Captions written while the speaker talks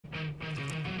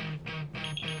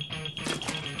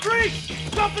Freeze!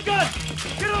 Drop the gun!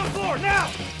 Get on the floor, now!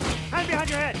 Hand behind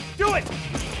your head. Do it!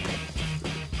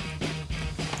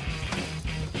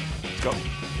 Go.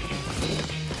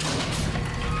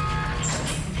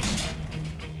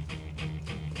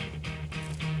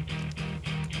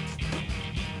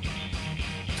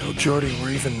 Tell Jordy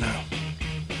we're even now.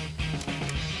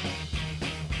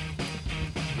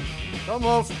 Don't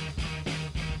move.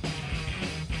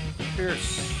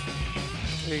 Pierce.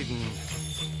 Aiden.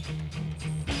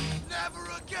 Never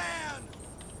again!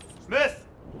 Smith!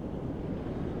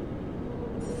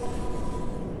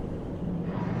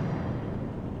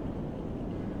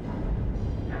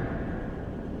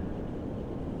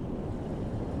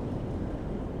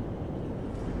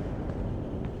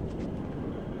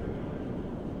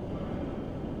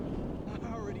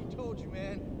 I already told you,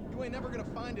 man. You ain't never gonna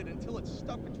find it until it's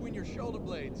stuck between your shoulder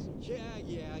blades. Yeah,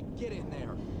 get in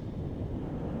there.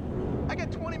 I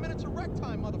got 20 minutes of rec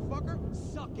time, motherfucker.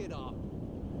 Suck it up.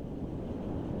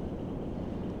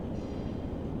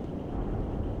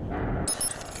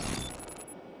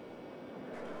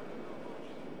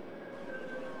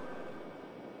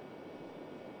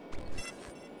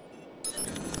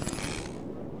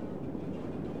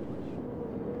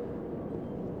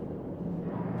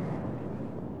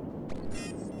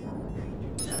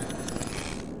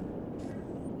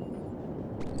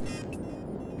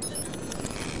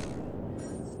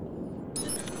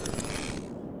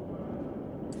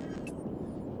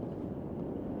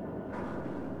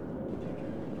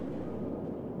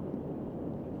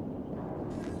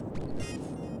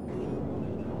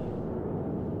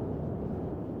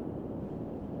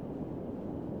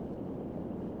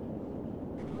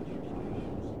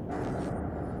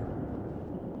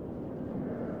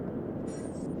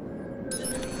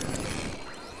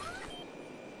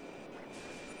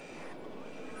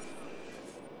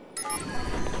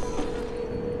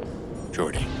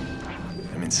 Jordy,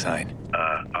 I'm inside.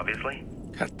 Obviously?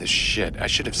 Cut the shit. I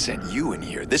should have sent you in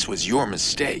here. This was your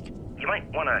mistake. You might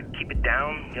want to keep it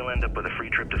down. You'll end up with a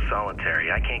free trip to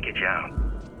solitary. I can't get you out.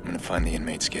 I'm gonna find the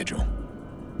inmate schedule.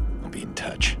 I'll be in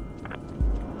touch.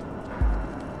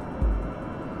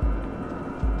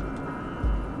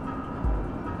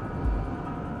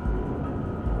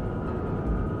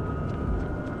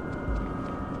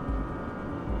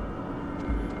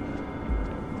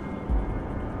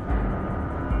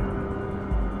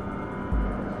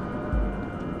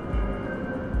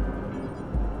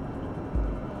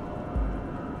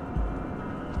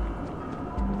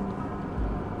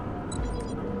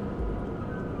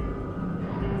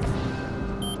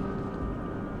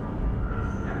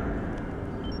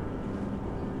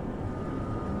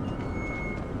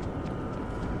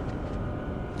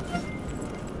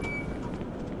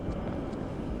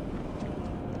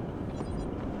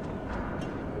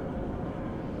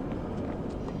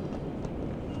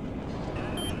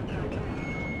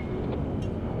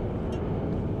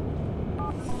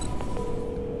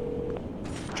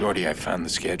 Jordy, I found the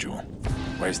schedule.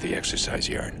 Where's the exercise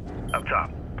yard? Up top.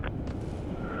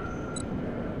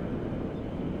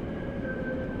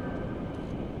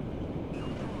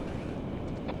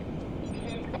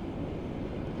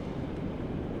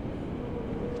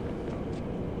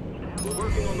 We're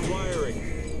working on the wiring.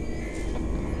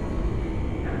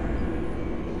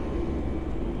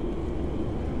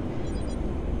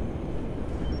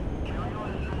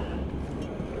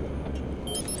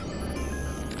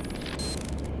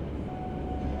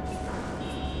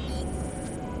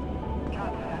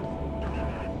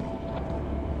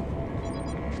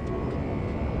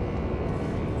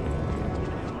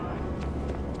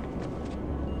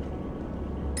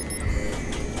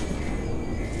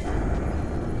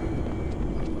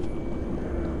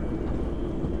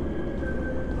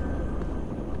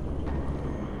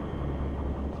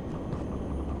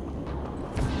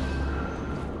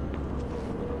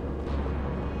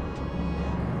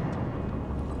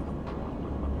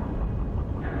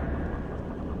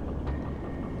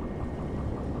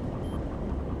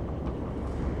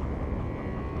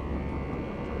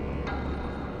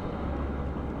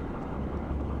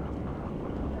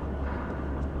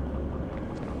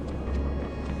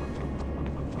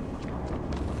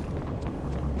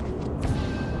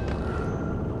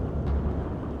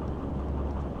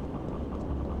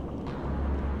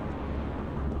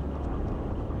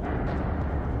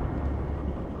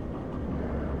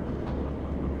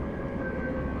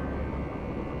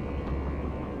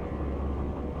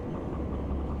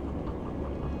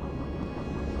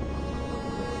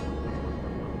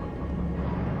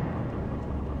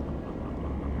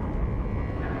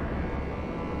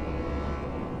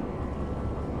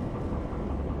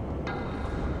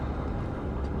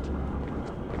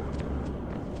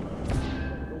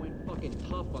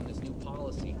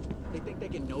 policy. They think they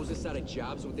can nose us out of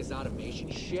jobs with this automation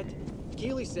shit?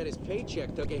 Keeley said his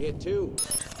paycheck took a hit too.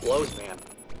 Blows, man.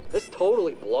 This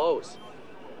totally blows.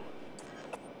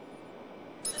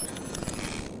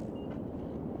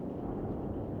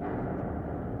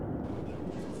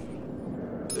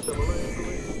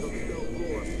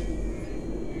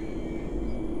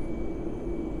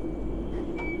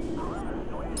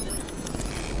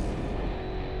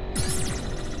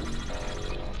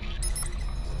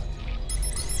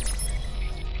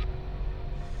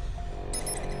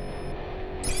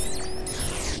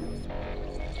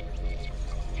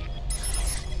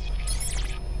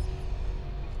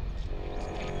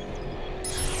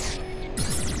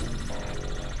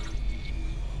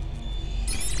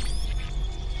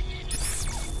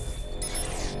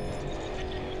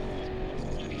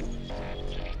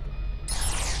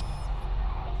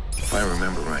 If I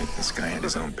remember right, this guy had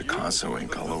his own Picasso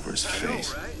ink all over his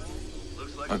face.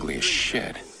 Ugly as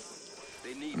shit.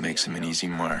 It makes him an easy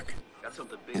mark.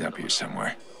 He's up here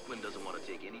somewhere. Quinn doesn't want to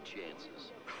take any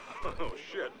chances. Oh,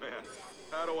 shit, man.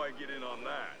 How do I get in on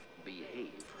that?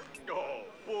 Behave. Oh,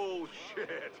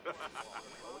 bullshit. They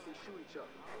shoot each other.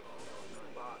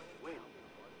 Well,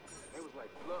 it was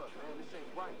like blood, man. This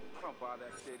ain't right. I don't buy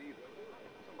that shit either.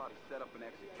 Somebody set up an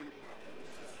execution.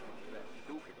 That's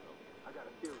stupid. I got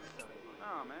a theory, son.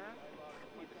 Nah, man.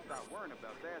 You need to stop worrying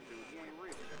about that dude. He ain't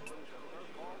real.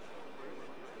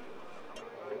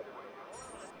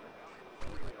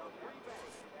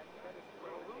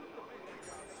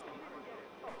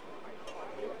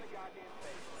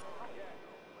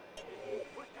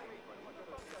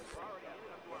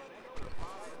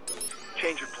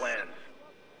 Change your plans.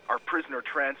 Our prisoner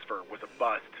transfer was a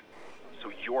bust.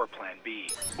 So your plan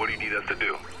B. What do you need us to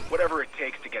do? Whatever it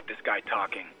takes to get this guy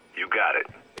talking. You got it.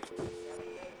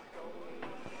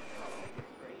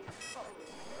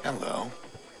 Hello.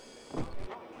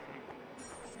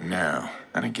 Now,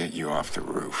 how to get you off the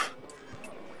roof.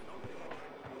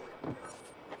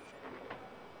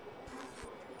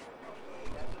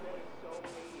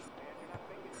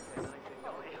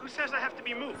 Who says I have to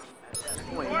be moved?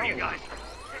 Who are you guys?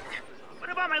 What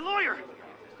about my lawyer?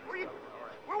 Where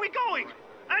are we going?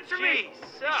 Answer me!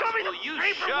 Show me the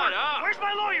paperwork! Shut up! Where's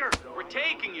my lawyer? We're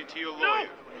taking you to your lawyer.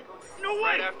 No way!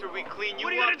 Right after we clean you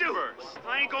what are you up gonna do? first.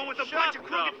 I ain't going with a Shut bunch of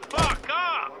crooked... the fuck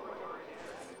up!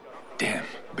 Damn,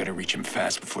 better reach him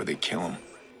fast before they kill him.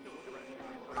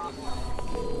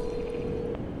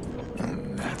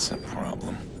 That's a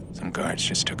problem. Some guards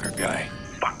just took our guy.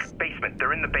 Fuck, basement.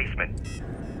 They're in the basement.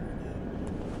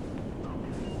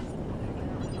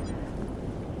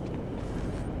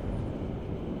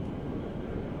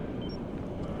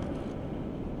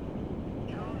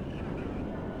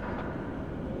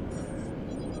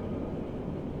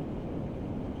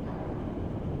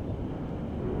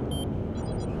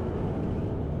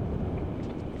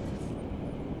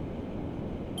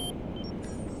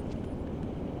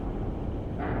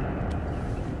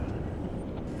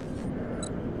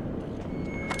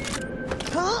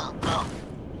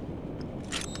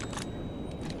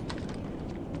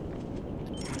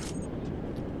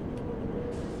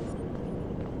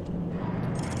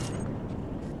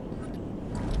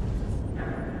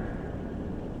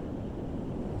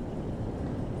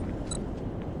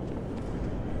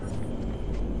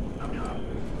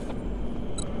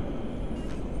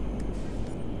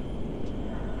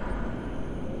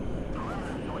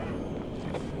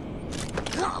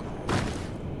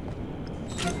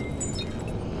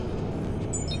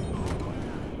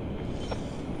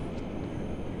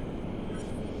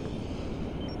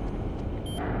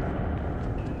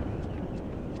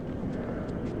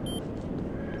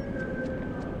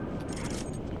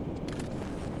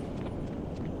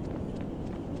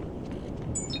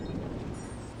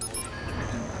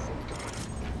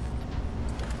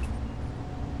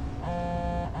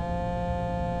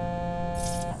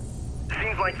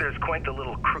 Like there's quite the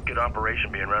little crooked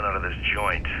operation being run out of this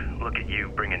joint. Look at you,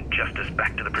 bringing justice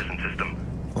back to the prison system.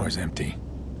 Floor's empty.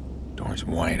 Door's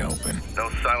wide open.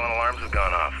 Those silent alarms have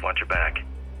gone off. Watch your back.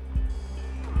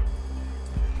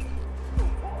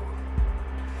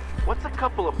 What's a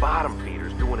couple of bottom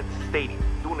feeders doing at the stadium?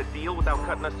 Doing a deal without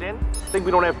cutting us in? Think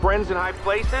we don't have friends in high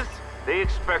places? They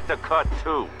expect a cut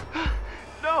too.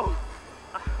 No!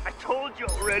 I told you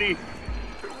already.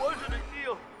 There wasn't a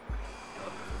deal.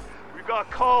 We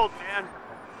got called, man.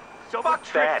 Someone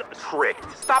Fuck that.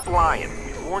 Tricked. Stop lying.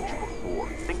 We warned you before.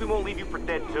 Think we won't leave you for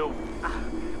dead too?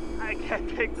 I can't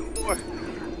take the war.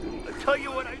 I'll tell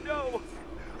you what I know.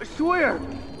 I swear.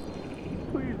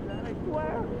 Please, man, I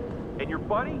swear. And your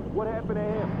buddy? What happened to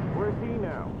him? Where is he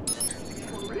now?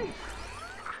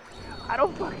 I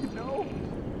don't fucking know.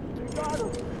 I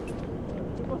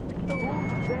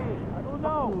don't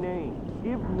know. Name.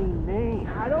 Give me name.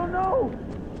 I don't know.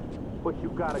 But you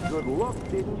got a good look,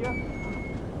 didn't you?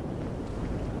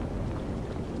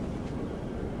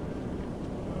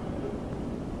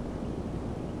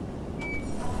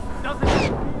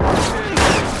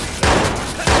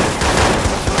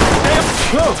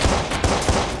 Go!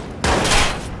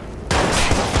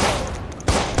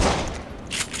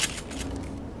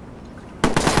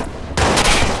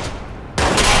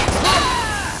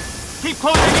 Keep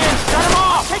closing in! Shut him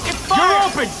off! Take it fire! You're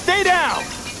open! Stay down!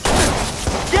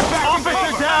 Get back!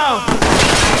 Officer down!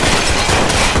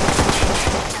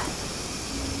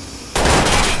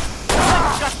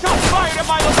 Got shots fired at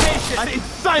my location! I didn't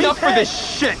sign up for this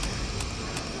shit!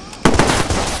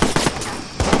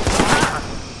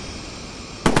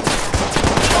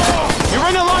 You're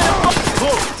in the line of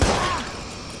fire!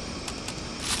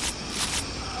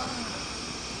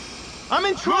 I'm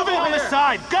in trouble on the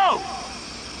side! Go!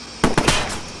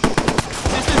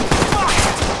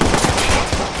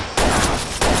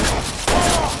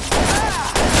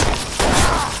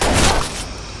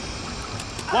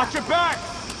 Watch your back!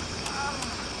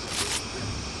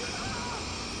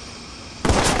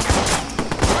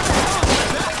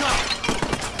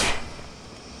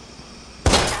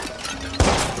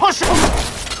 Push him!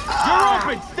 You're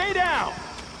open! Stay down!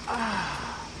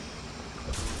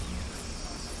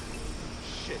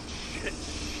 Shit.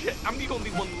 I'm the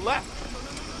only one left.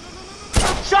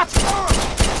 Shots!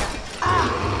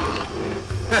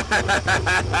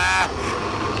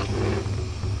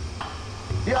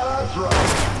 Yeah, that's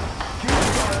right. Keep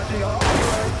punching. I'll be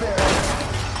right there.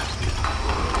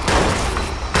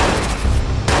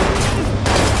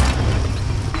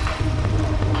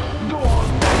 Go on,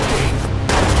 Becky.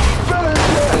 Finish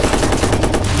it.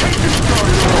 Take this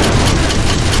target.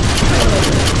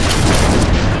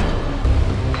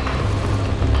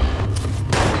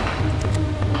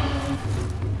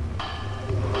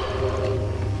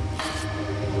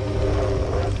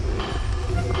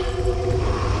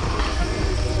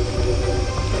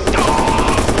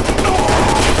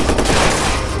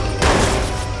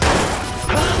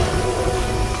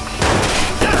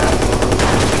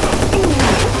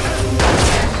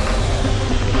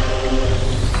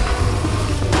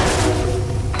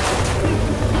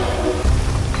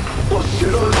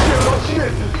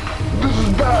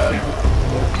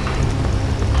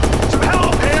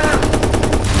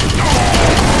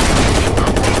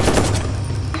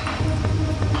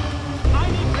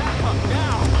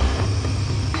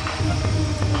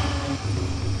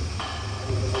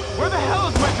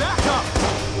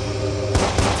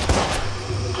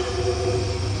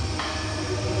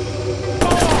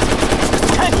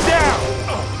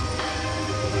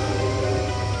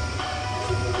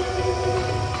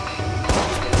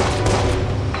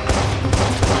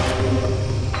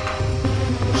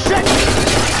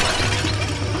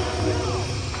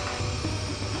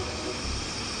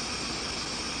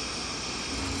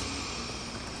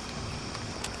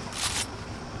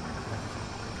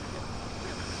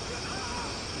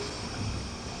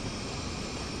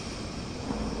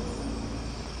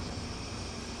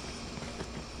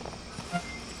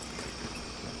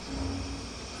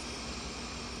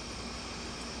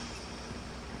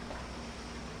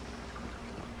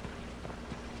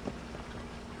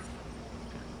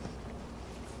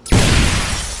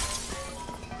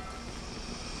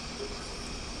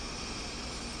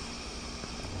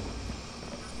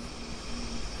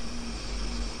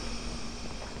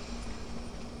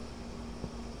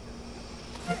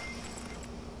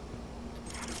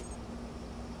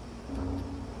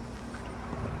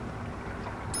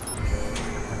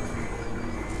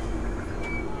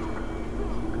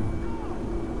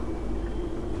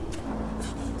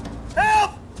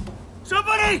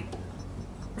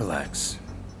 Relax.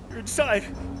 You're inside.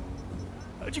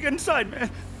 How'd you get inside, man?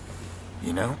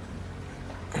 You know,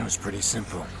 it was pretty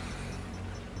simple.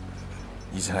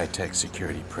 These high-tech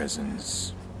security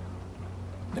prisons,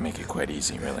 they make it quite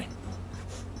easy, really.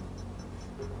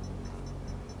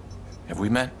 Have we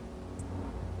met?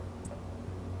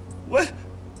 What?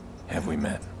 Have we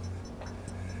met?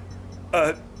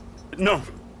 No.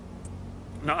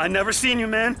 No, I never seen you,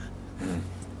 man.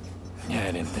 Yeah,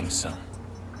 I didn't think so.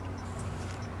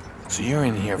 So you're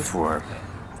in here for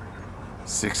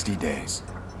 60 days.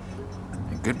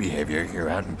 And good behavior, you're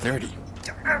out in 30.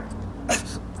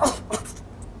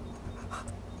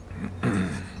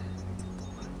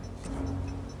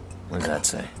 What does that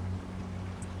say?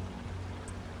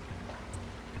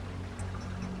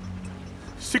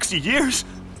 60 years?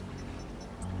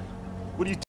 What do you